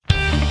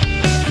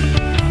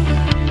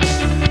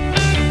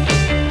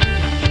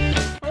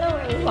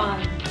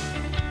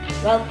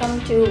Welcome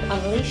to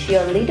Unleash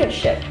Your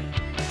Leadership.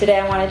 Today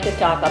I wanted to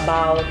talk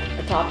about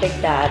a topic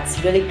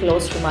that's really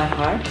close to my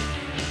heart.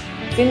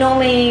 If you know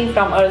me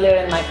from earlier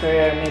in my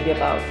career, maybe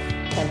about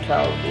 10,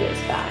 12 years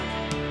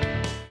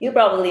back, you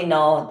probably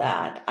know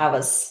that I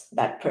was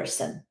that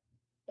person,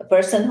 the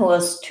person who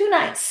was too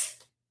nice.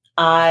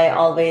 I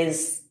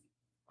always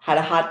had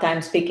a hard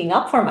time speaking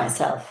up for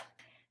myself.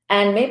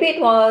 And maybe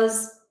it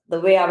was the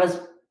way I was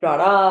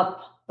brought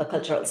up, the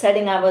cultural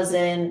setting I was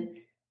in,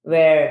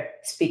 where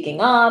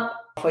speaking up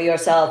for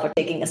yourself or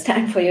taking a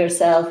stand for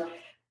yourself,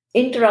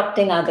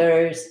 interrupting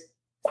others,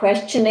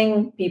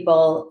 questioning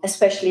people,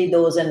 especially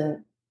those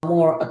in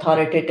more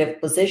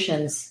authoritative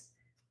positions,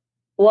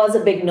 was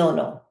a big no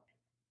no.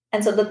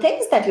 And so the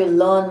things that you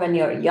learn when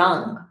you're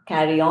young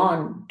carry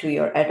on to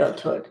your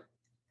adulthood.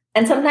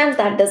 And sometimes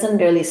that doesn't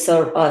really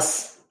serve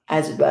us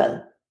as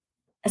well,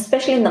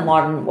 especially in the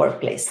modern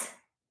workplace.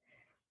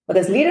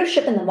 Because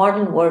leadership in the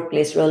modern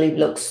workplace really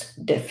looks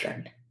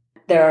different.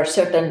 There are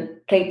certain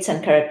traits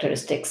and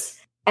characteristics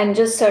and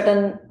just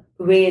certain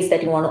ways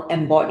that you want to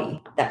embody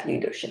that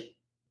leadership.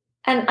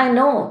 And I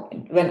know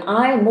when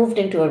I moved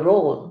into a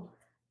role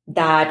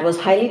that was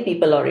highly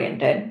people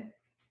oriented,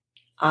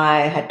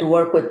 I had to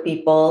work with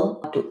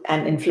people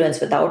and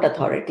influence without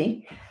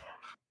authority.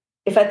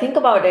 If I think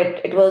about it,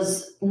 it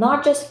was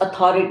not just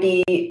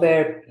authority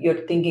where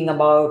you're thinking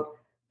about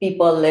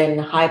people in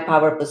high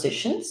power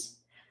positions.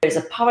 There's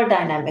a power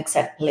dynamics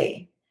at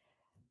play.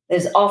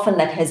 There's often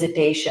that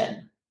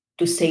hesitation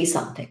to say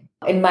something.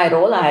 In my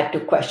role, I had to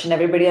question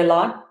everybody a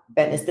lot.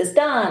 When is this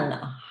done?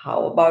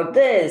 How about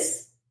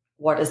this?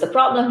 What is the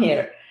problem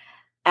here?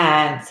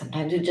 And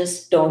sometimes you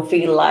just don't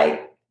feel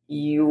like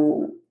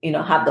you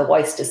have the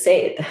voice to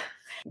say it.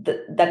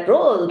 That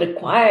role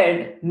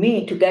required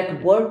me to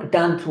get work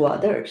done through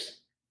others.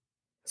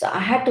 So I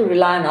had to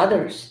rely on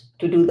others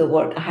to do the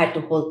work. I had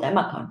to hold them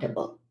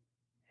accountable.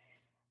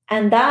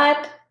 And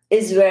that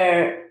is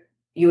where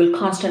you will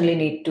constantly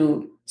need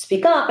to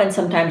speak up, and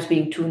sometimes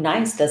being too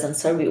nice doesn't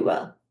serve you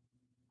well.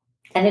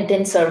 And it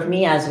didn't serve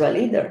me as well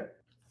either.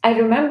 I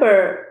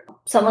remember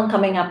someone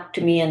coming up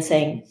to me and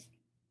saying,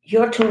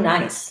 "You're too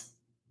nice."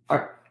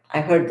 Or I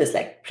heard this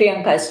like,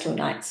 "Priyanka is too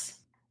nice."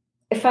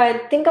 If I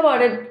think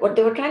about it, what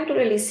they were trying to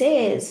really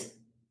say is,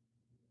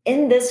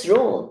 in this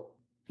role,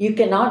 you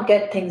cannot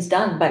get things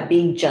done by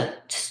being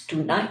just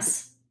too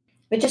nice,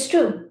 which is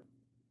true.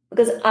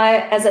 Because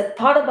as I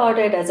thought about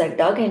it, as I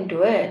dug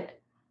into it,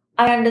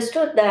 I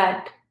understood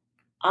that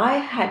I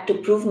had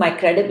to prove my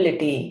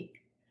credibility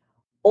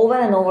over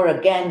and over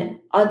again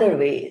in other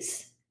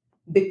ways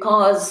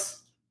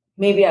because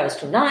maybe I was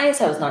too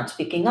nice, I was not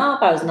speaking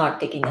up, I was not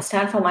taking a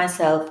stand for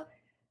myself,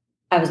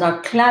 I was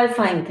not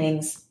clarifying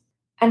things.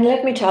 And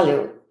let me tell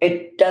you,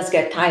 it does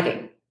get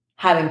tiring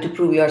having to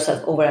prove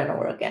yourself over and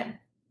over again.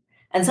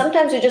 And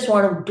sometimes you just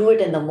want to do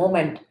it in the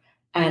moment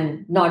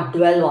and not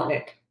dwell on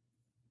it.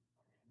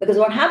 Because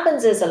what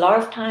happens is a lot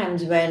of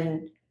times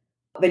when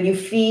you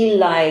feel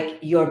like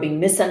you're being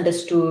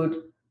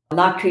misunderstood,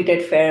 not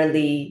treated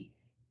fairly,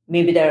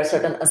 maybe there are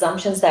certain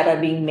assumptions that are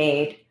being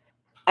made,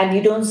 and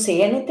you don't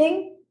say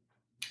anything,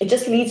 it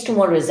just leads to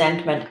more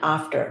resentment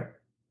after.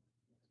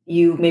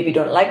 You maybe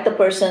don't like the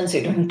person, so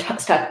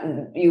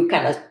you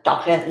kind of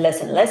talk less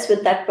and less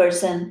with that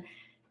person.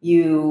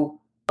 You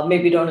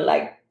maybe don't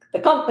like the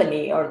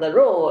company or the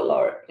role,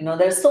 or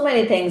there's so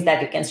many things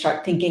that you can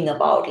start thinking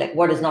about, like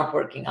what is not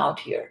working out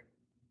here.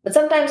 But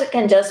sometimes it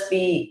can just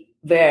be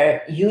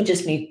where you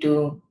just need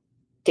to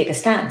take a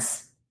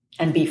stance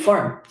and be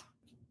firm.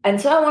 And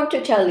so I want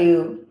to tell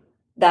you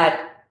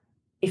that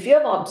if you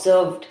have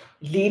observed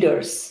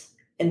leaders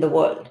in the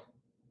world,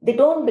 they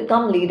don't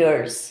become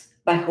leaders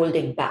by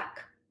holding back.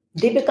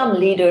 They become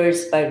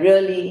leaders by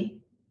really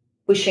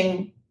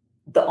pushing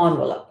the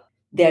envelope.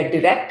 They are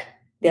direct,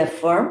 they are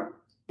firm,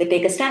 they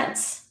take a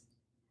stance.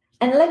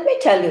 And let me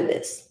tell you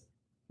this,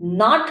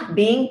 not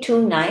being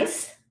too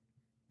nice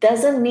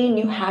doesn't mean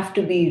you have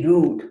to be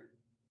rude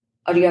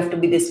or you have to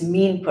be this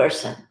mean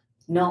person.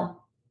 No,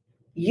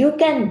 you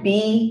can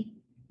be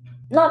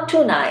not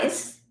too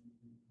nice.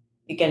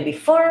 You can be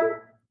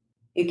firm.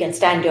 You can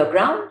stand your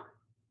ground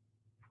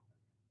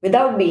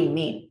without being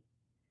mean.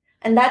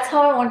 And that's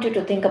how I want you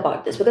to think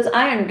about this, because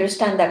I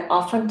understand that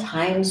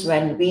oftentimes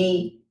when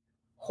we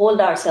hold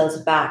ourselves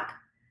back,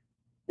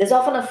 there's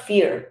often a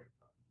fear.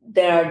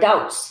 There are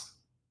doubts.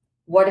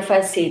 What if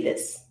I say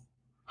this?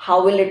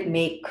 How will it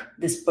make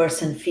this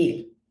person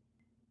feel?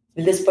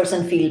 Will this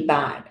person feel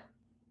bad?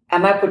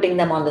 Am I putting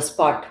them on the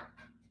spot?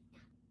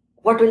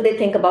 What will they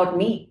think about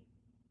me?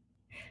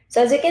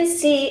 So as you can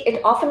see, it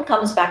often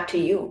comes back to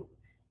you.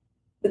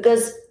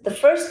 Because the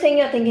first thing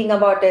you're thinking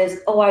about is,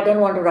 oh, I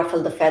don't want to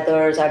ruffle the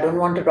feathers. I don't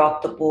want to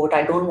rock the boat.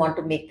 I don't want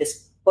to make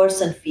this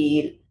person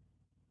feel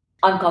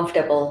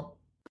uncomfortable.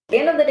 At the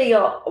end of the day,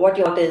 what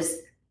you want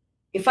is,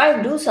 if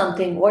I do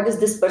something, what is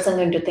this person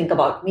going to think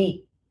about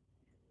me?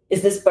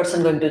 Is this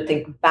person going to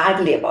think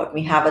badly about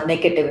me, have a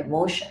negative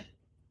emotion?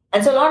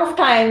 And so a lot of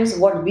times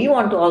what we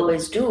want to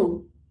always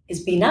do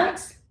is be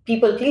nice,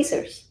 people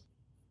pleasers,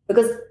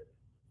 because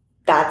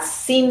that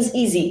seems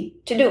easy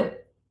to do.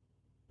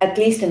 at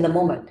least in the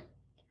moment.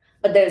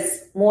 But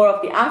there's more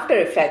of the after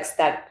effects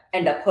that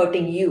end up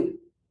hurting you.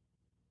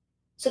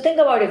 So think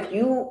about if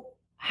you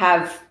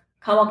have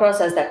come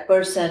across as that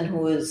person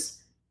who is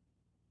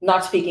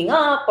not speaking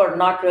up or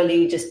not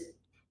really just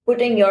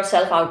putting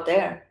yourself out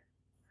there.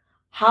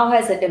 How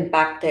has it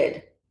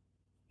impacted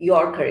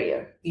your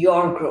career,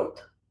 your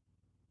growth?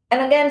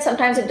 And again,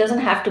 sometimes it doesn't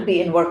have to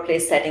be in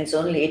workplace settings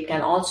only. It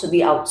can also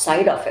be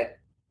outside of it.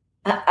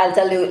 I'll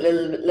tell you a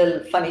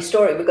little funny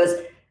story because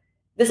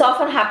this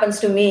often happens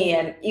to me.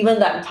 And even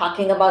though I'm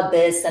talking about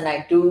this and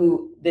I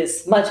do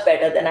this much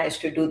better than I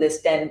used to do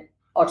this 10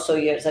 or so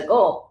years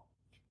ago.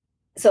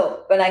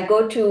 So when I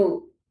go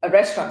to a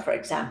restaurant, for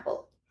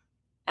example,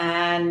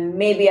 and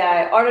maybe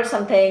I order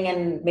something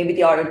and maybe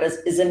the order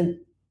isn't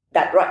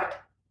that right.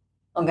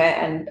 Okay.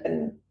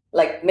 And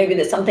like maybe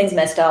there's something's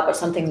messed up or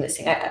something's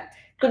missing. It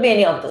could be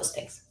any of those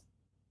things.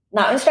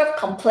 Now, instead of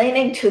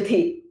complaining to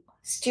the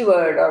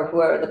steward or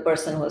whoever the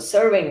person who's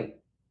serving,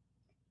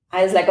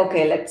 I was like,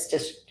 okay, let's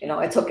just,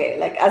 it's okay.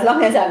 Like as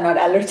long as I'm not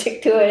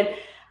allergic to it,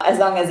 as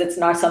long as it's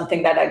not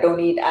something that I don't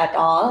eat at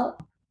all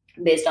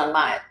based on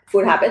my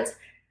food habits,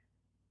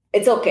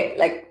 it's okay.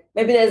 Like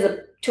maybe there's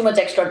too much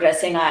extra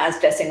dressing. I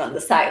ask dressing on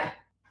the side.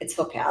 It's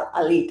okay.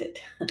 I'll eat it.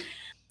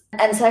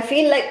 And so I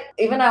feel like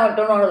even I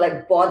don't want to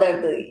like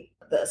bother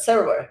the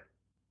server.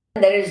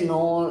 There is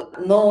no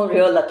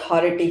real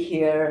authority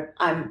here.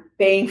 I'm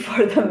paying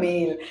for the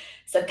meal.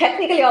 So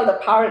technically all the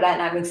power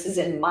dynamics is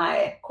in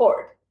my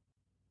court.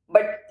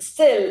 But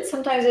still,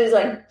 sometimes it's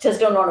like, just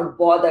don't want to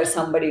bother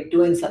somebody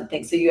doing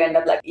something. So you end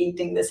up like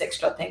eating this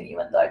extra thing,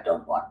 even though I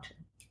don't want to.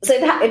 So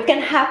it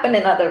can happen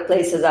in other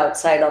places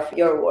outside of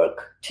your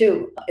work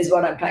too, is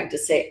what I'm trying to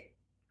say.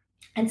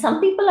 And some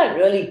people are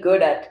really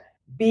good at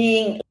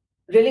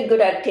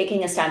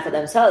taking a stand for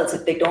themselves.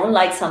 If they don't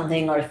like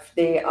something or if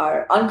they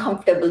are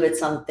uncomfortable with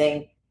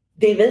something,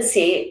 they will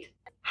say it.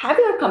 Have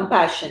your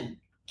compassion,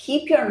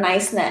 keep your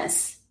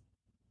niceness,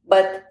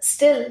 but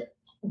still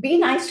be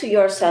nice to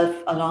yourself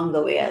along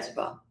the way as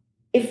well.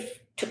 If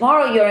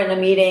tomorrow you're in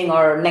a meeting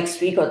or next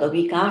week or the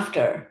week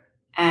after,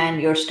 and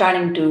you're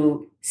starting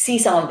to see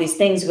some of these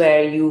things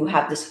where you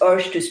have this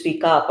urge to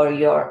speak up or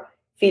you're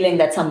feeling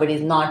that somebody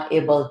is not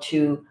able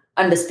to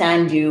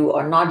understand you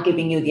or not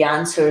giving you the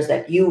answers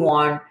that you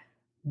want,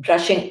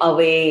 brushing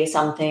away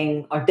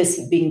something or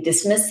being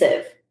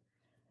dismissive,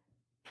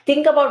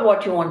 think about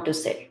what you want to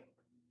say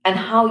and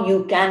how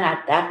you can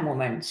at that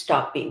moment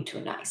stop being too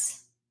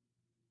nice.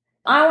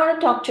 I want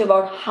to talk to you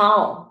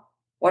about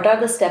what are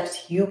the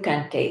steps you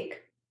can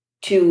take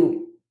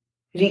to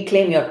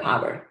reclaim your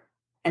power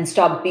and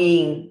stop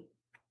being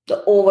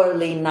the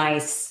overly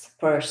nice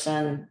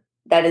person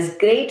that is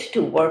great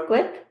to work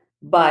with,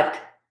 but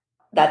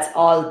that's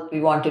all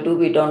we want to do.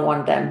 We don't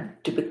want them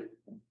to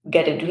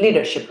get into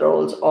leadership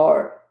roles,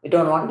 or we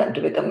don't want them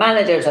to become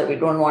managers, or we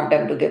don't want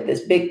them to give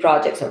these big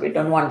projects, or we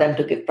don't want them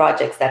to give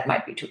projects that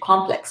might be too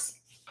complex.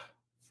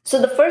 So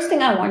the first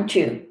thing I want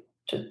you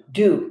to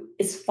do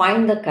is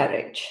find the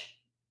courage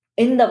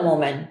in the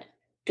moment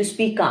to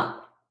speak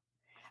up.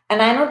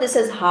 And I know this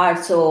is hard,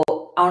 so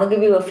I want to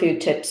give you a few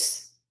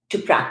tips to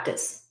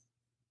practice.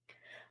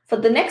 For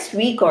the next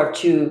week or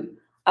two,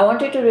 I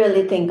want you to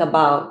really think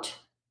about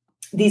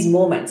these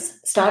moments.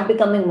 Start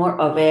becoming more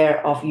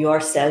aware of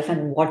yourself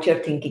and what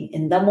you're thinking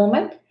in the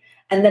moment,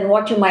 and then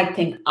what you might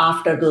think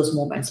after those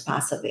moments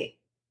pass away,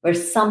 where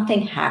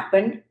something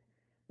happened,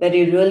 where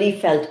you really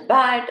felt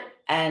bad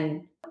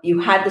and you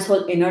had this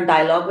whole inner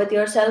dialogue with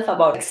yourself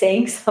about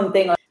saying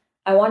something.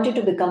 I want you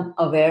to become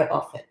aware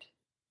of it.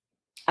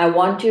 I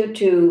want you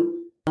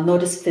to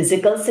notice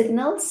physical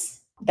signals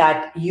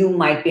that you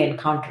might be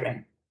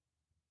encountering.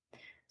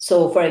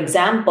 So, for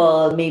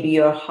example, maybe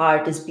your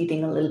heart is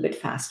beating a little bit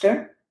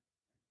faster.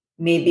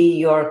 Maybe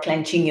you're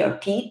clenching your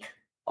teeth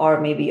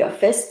or maybe your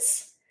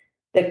fists.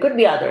 There could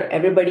be other.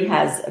 Everybody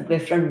has a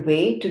different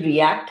way to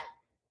react.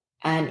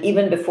 And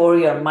even before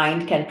your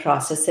mind can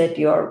process it,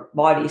 your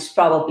body is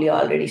probably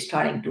already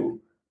starting to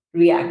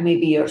react.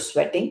 Maybe you're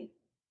sweating.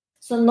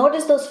 So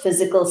notice those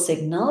physical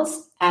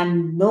signals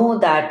and know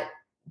that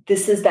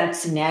this is that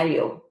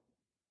scenario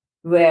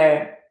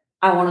where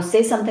I want to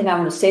say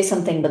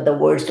something, but the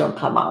words don't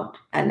come out.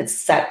 And it's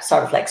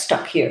sort of like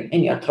stuck here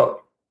in your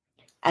throat.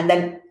 And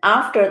then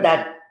after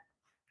that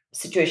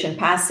situation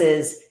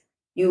passes,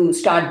 you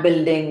start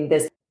building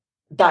this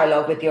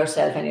dialogue with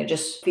yourself and you're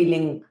just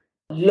feeling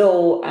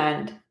low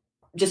and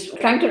just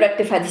trying to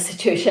rectify the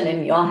situation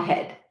in your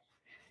head.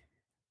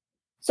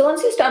 So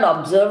once you start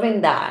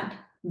observing that,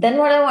 then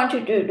what I want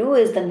you to do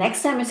is the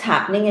next time it's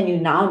happening and you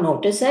now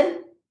notice it,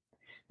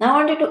 now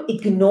I want you to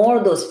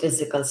ignore those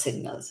physical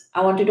signals.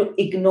 I want you to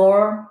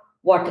ignore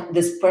what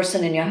this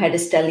person in your head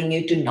is telling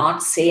you to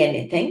not say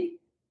anything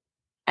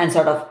and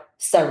sort of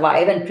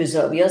survive and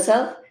preserve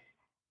yourself,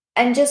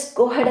 and just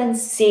go ahead and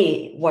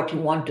say what you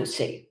want to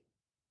say.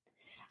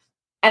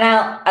 And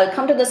I'll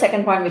come to the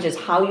second point, which is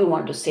how you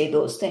want to say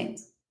those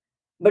things.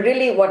 But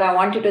really what I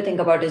want you to think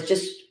about is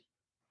just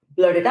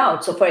blurt it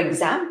out. So for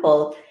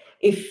example,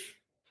 if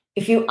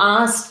you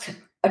asked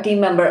a team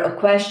member a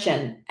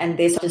question and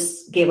they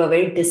just gave a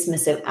very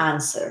dismissive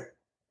answer,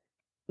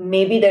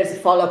 maybe there's a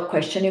follow-up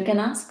question you can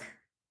ask.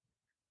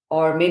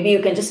 Or maybe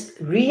you can just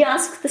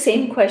re-ask the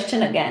same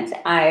question again.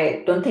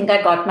 I don't think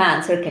I got my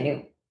answer. Can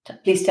you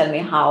please tell me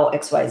how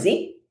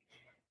XYZ?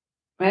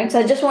 Right? So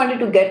I just wanted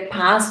to get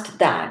past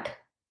that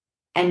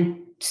and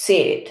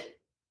say it.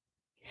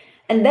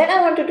 And then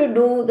I wanted to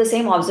do the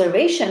same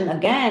observation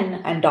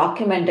again and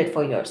document it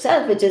for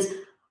yourself, which is,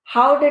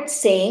 how did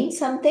saying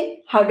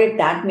something, how did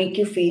that make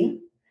you feel?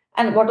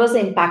 And what was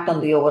the impact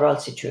on the overall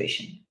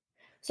situation?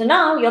 So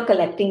now you're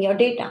collecting your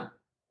data.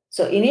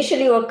 So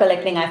initially you were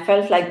collecting, I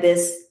felt like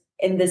this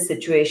in this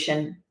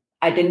situation,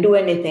 I didn't do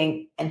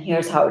anything, and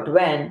here's how it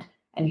went,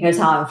 and here's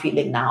how I'm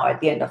feeling now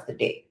at the end of the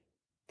day.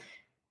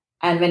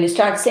 And when you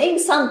start saying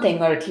something,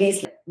 or at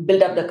least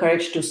build up the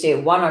courage to say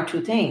one or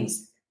two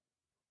things,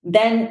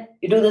 then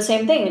you do the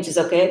same thing, which is,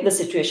 okay, the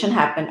situation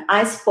happened.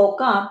 I spoke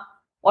up.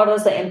 What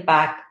was the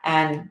impact,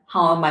 and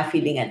how am I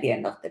feeling at the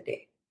end of the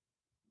day?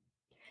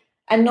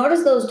 And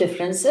notice those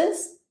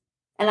differences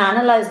and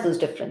analyze those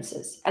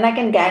differences. And I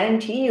can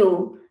guarantee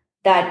you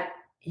that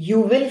you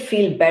will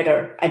feel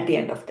better at the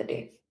end of the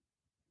day.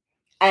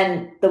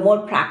 And the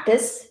more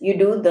practice you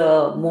do,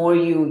 the more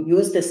you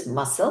use this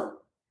muscle,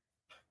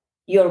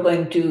 you're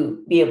going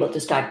to be able to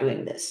start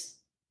doing this.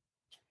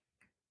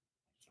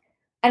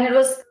 And it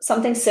was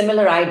something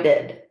similar I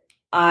did.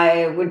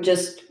 I would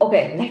just,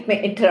 okay, let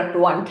me interrupt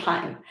one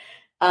time.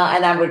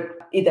 And I would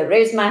either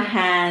raise my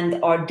hand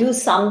or do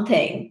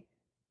something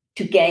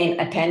to gain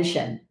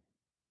attention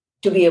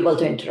to be able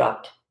to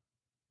interrupt.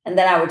 And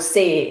then I would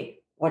say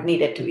what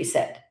needed to be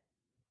said.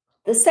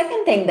 The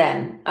second thing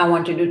then I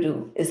want you to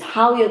do is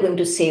how you're going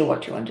to say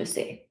what you want to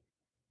say.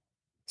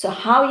 So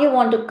how you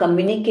want to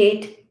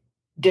communicate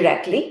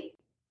directly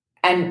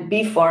and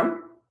be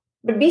firm,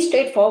 but be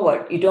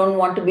straightforward. You don't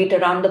want to beat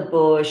around the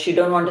bush. You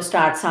don't want to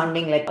start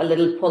sounding like a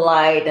little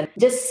polite, and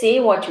just say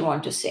what you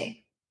want to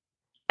say.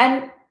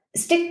 And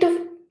stick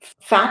to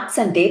facts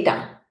and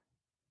data,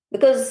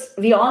 because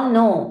we all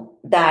know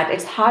that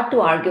it's hard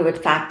to argue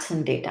with facts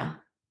and data.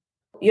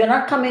 You're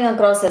not coming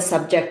across as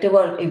subjective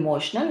or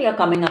emotional. You're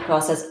coming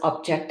across as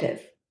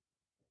objective.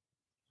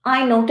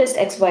 I noticed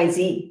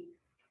XYZ.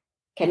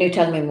 Can you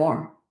tell me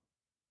more?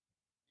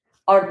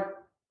 Or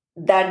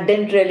that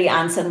didn't really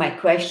answer my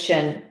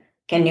question.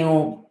 Can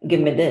you give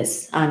me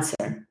this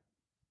answer?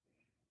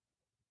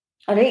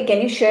 Or hey,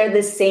 can you share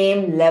the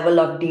same level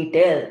of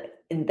detail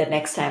in the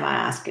next time I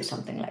ask you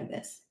something like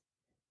this?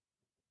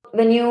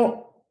 When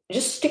you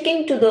just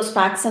sticking to those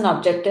facts and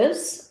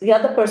objectives, the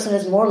other person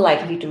is more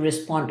likely to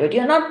respond to it.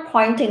 You're not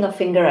pointing a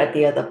finger at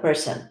the other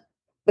person,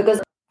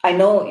 because I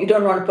know you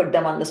don't want to put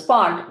them on the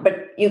spot,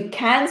 but you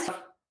can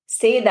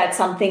say that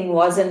something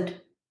wasn't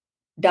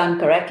done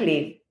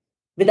correctly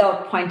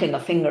without pointing a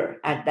finger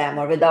at them,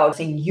 or without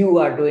saying you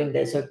are doing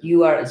this or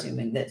you are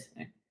assuming this.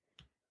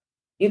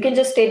 You can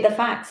just state the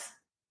facts.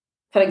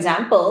 For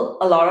example,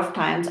 a lot of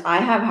times I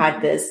have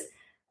had this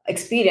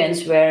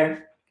experience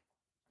where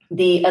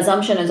the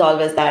assumption is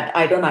always that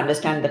I don't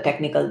understand the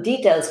technical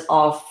details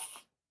of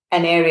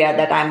an area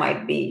that I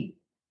might be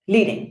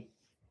leading.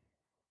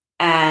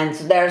 And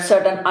so there are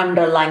certain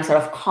underlying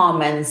sort of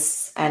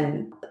comments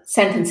and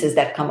sentences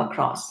that come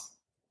across.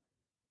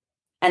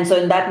 And so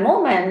in that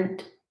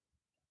moment,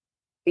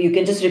 you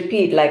can just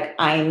repeat, like,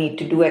 I need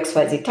to do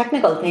XYZ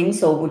technical things,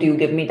 so would you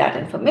give me that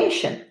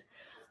information?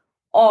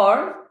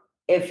 Or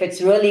if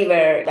it's really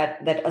where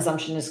that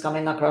assumption is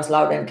coming across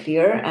loud and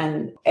clear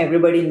and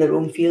everybody in the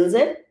room feels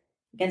it,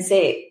 you can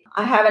say,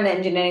 I have an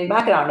engineering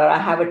background, or I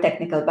have a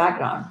technical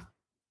background.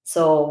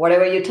 So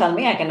whatever you tell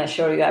me, I can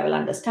assure you I will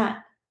understand.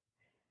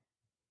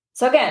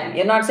 So again,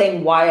 you're not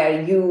saying, why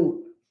are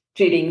you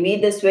treating me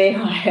this way?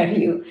 Why are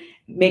you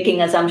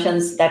making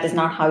assumptions? That is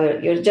not how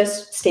you're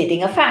just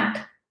stating a fact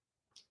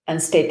and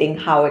stating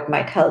how it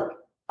might help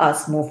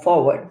us move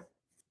forward.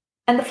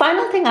 And the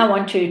final thing I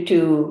want you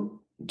to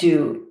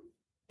do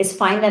is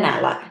find an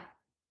ally.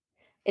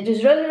 It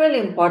is really, really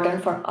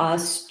important for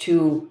us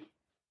to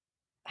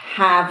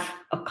have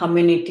a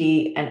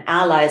community and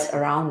allies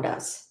around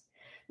us,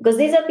 because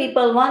these are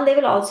people, one, they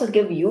will also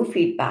give you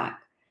feedback,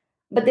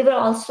 but they will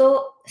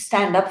also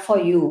stand up for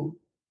you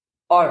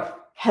or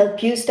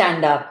help you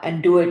stand up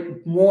and do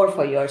it more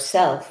for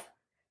yourself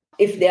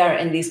if they are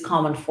in these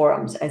common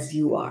forums as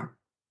you are.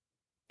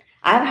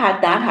 I've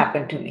had that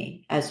happen to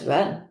me as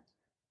well.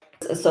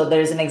 So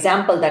there is an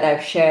example that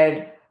I've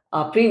shared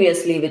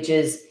previously, which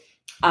is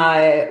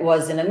I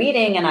was in a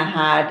meeting and I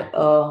had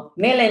a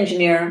male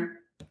engineer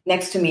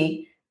next to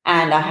me,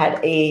 and I had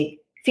a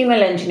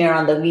female engineer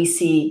on the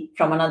VC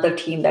from another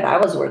team that I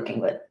was working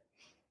with.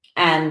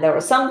 And there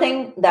was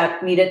something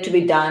that needed to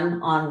be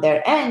done on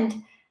their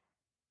end.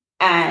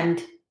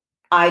 And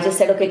I just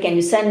said, okay, can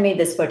you send me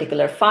this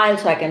particular file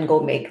so I can go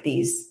make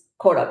these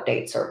code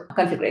updates or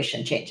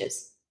configuration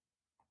changes?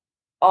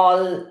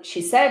 All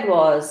she said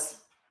was,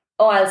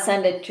 oh, I'll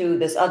send it to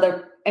this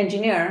other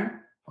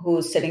engineer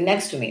who's sitting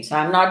next to me. So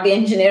I'm not the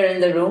engineer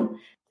in the room.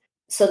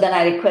 So then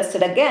I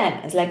requested again.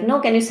 It's like,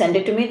 no, can you send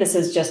it to me? This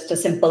is just a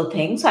simple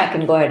thing, so I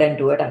can go ahead and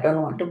do it. I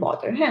don't want to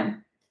bother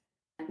him.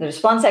 The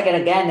response I get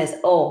again is,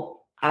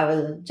 oh, I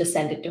will just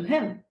send it to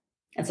him.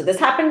 And so this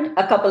happened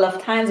a couple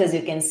of times, as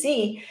you can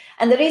see.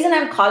 And the reason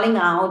I'm calling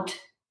out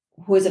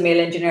who is a male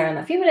engineer and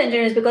a female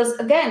engineer is because,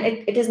 again,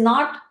 it is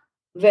not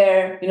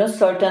where,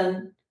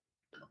 certain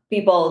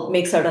people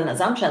make certain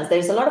assumptions.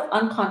 There's a lot of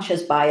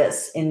unconscious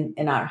bias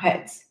in our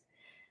heads.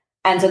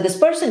 And so this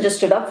person just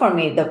stood up for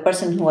me. The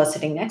person who was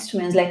sitting next to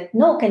me is like,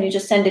 no, can you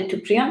just send it to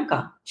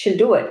Priyanka? She'll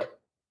do it.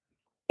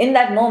 In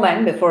that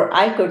moment, before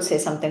I could say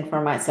something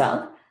for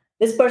myself,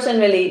 this person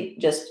really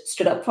just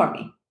stood up for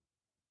me.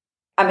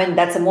 I mean,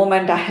 that's a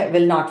moment I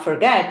will not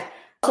forget,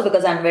 also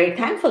because I'm very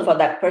thankful for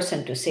that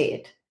person to say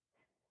it.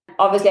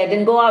 Obviously, I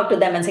didn't go out to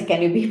them and say,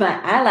 can you be my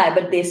ally?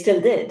 But they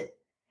still did.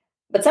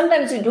 But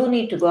sometimes you do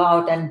need to go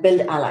out and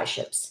build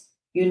allyships.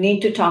 You need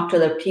to talk to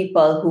the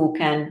people who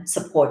can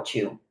support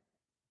you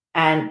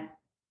and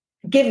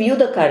give you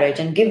the courage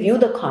and give you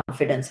the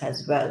confidence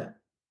as well.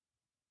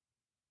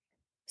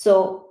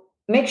 So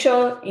make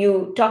sure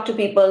you talk to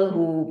people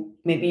who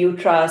maybe you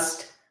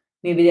trust,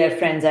 maybe they're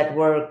friends at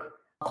work,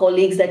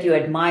 colleagues that you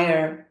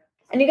admire,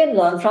 and you can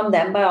learn from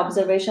them by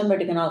observation, but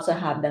you can also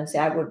have them say,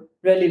 I would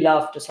really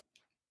love to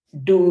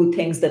do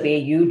things the way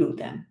you do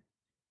them.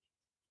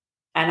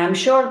 And I'm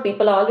sure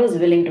people are always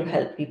willing to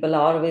help. People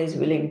are always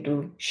willing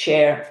to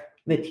share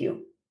with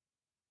you.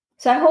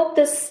 So I hope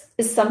this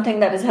is something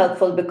that is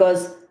helpful,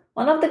 because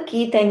one of the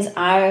key things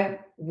I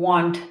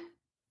want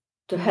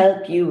to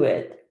help you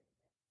with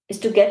is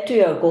to get to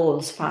your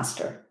goals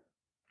faster.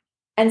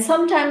 And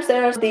sometimes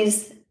there are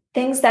these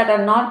things that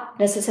are not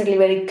necessarily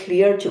very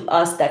clear to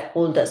us that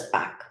hold us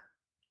back.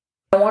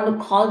 I want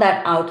to call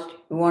that out.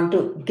 You want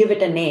to give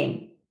it a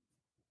name.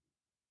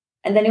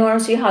 And then you want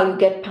to see how you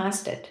get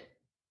past it.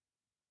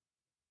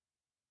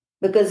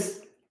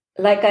 Because,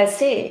 like I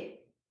say,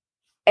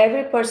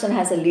 every person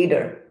has a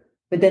leader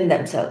within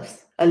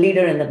themselves, a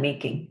leader in the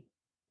making.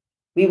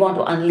 We want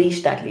to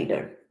unleash that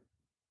leader.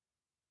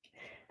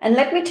 And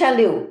let me tell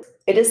you,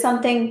 it is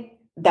something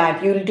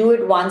that you'll do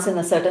it once in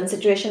a certain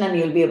situation and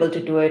you'll be able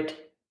to do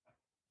it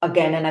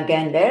again and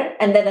again there.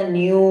 And then a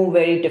new,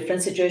 very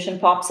different situation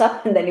pops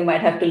up, and then you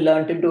might have to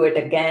learn to do it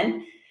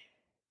again.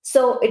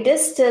 So it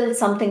is still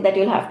something that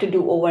you'll have to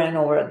do over and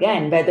over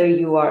again, whether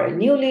you are a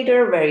new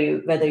leader,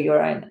 whether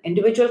you're an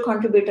individual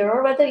contributor,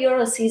 or whether you're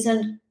a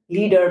seasoned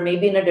leader,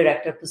 maybe in a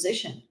director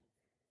position.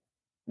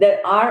 There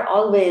are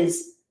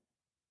always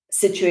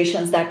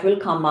situations that will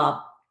come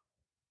up.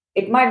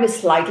 It might be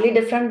slightly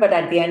different, but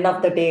at the end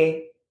of the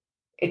day,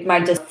 it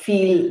might just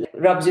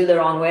rubs you the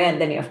wrong way, and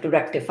then you have to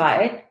rectify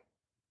it.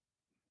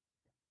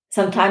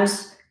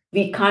 Sometimes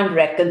we can't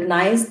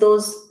recognize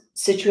those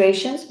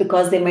situations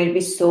because they might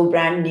be so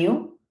brand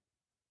new,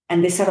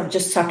 and they sort of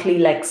just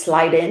subtly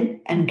slide in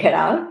and get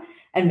out.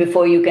 And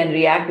before you can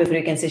react, before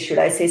you can say, should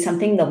I say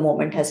something? The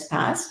moment has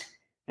passed,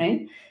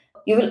 right?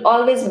 You will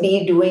always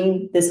be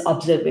doing this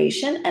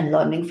observation and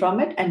learning from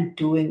it and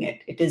doing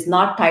it. It is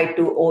not tied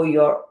to,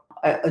 you're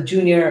a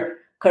junior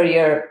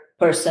career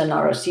person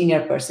or a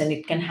senior person.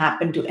 It can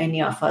happen to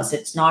any of us.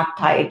 It's not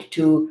tied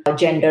to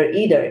gender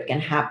either. It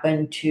can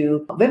happen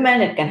to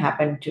women. It can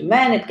happen to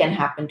men. It can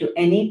happen to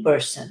any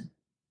person.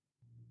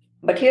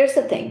 But here's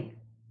the thing.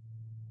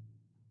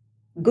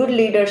 Good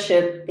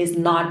leadership is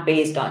not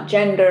based on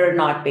gender,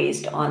 not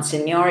based on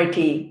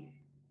seniority.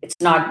 It's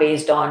not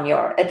based on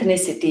your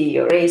ethnicity,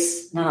 your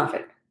race, none of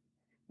it.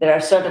 There are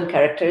certain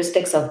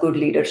characteristics of good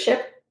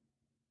leadership,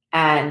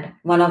 and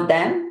one of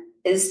them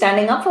is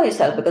standing up for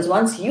yourself, because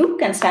once you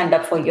can stand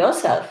up for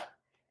yourself,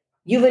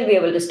 you will be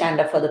able to stand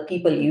up for the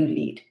people you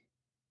lead.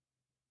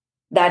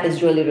 That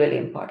is really, really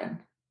important,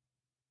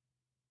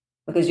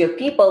 because your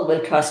people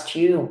will trust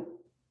you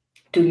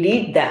to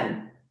lead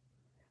them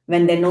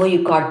when they know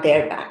you got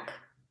their back,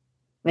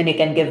 when you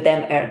can give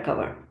them air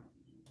cover.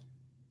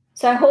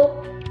 So I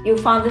hope you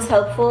found this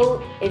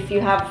helpful. If you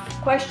have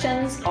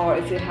questions, or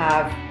if you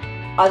have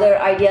other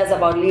ideas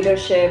about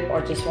leadership,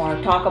 or just want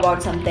to talk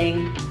about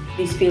something,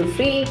 please feel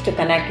free to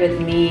connect with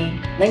me,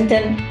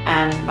 LinkedIn,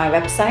 and my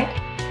website,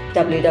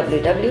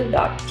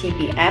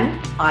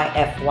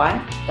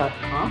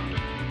 www.tpmify.com.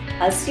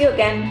 I'll see you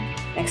again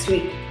next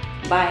week.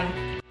 Bye.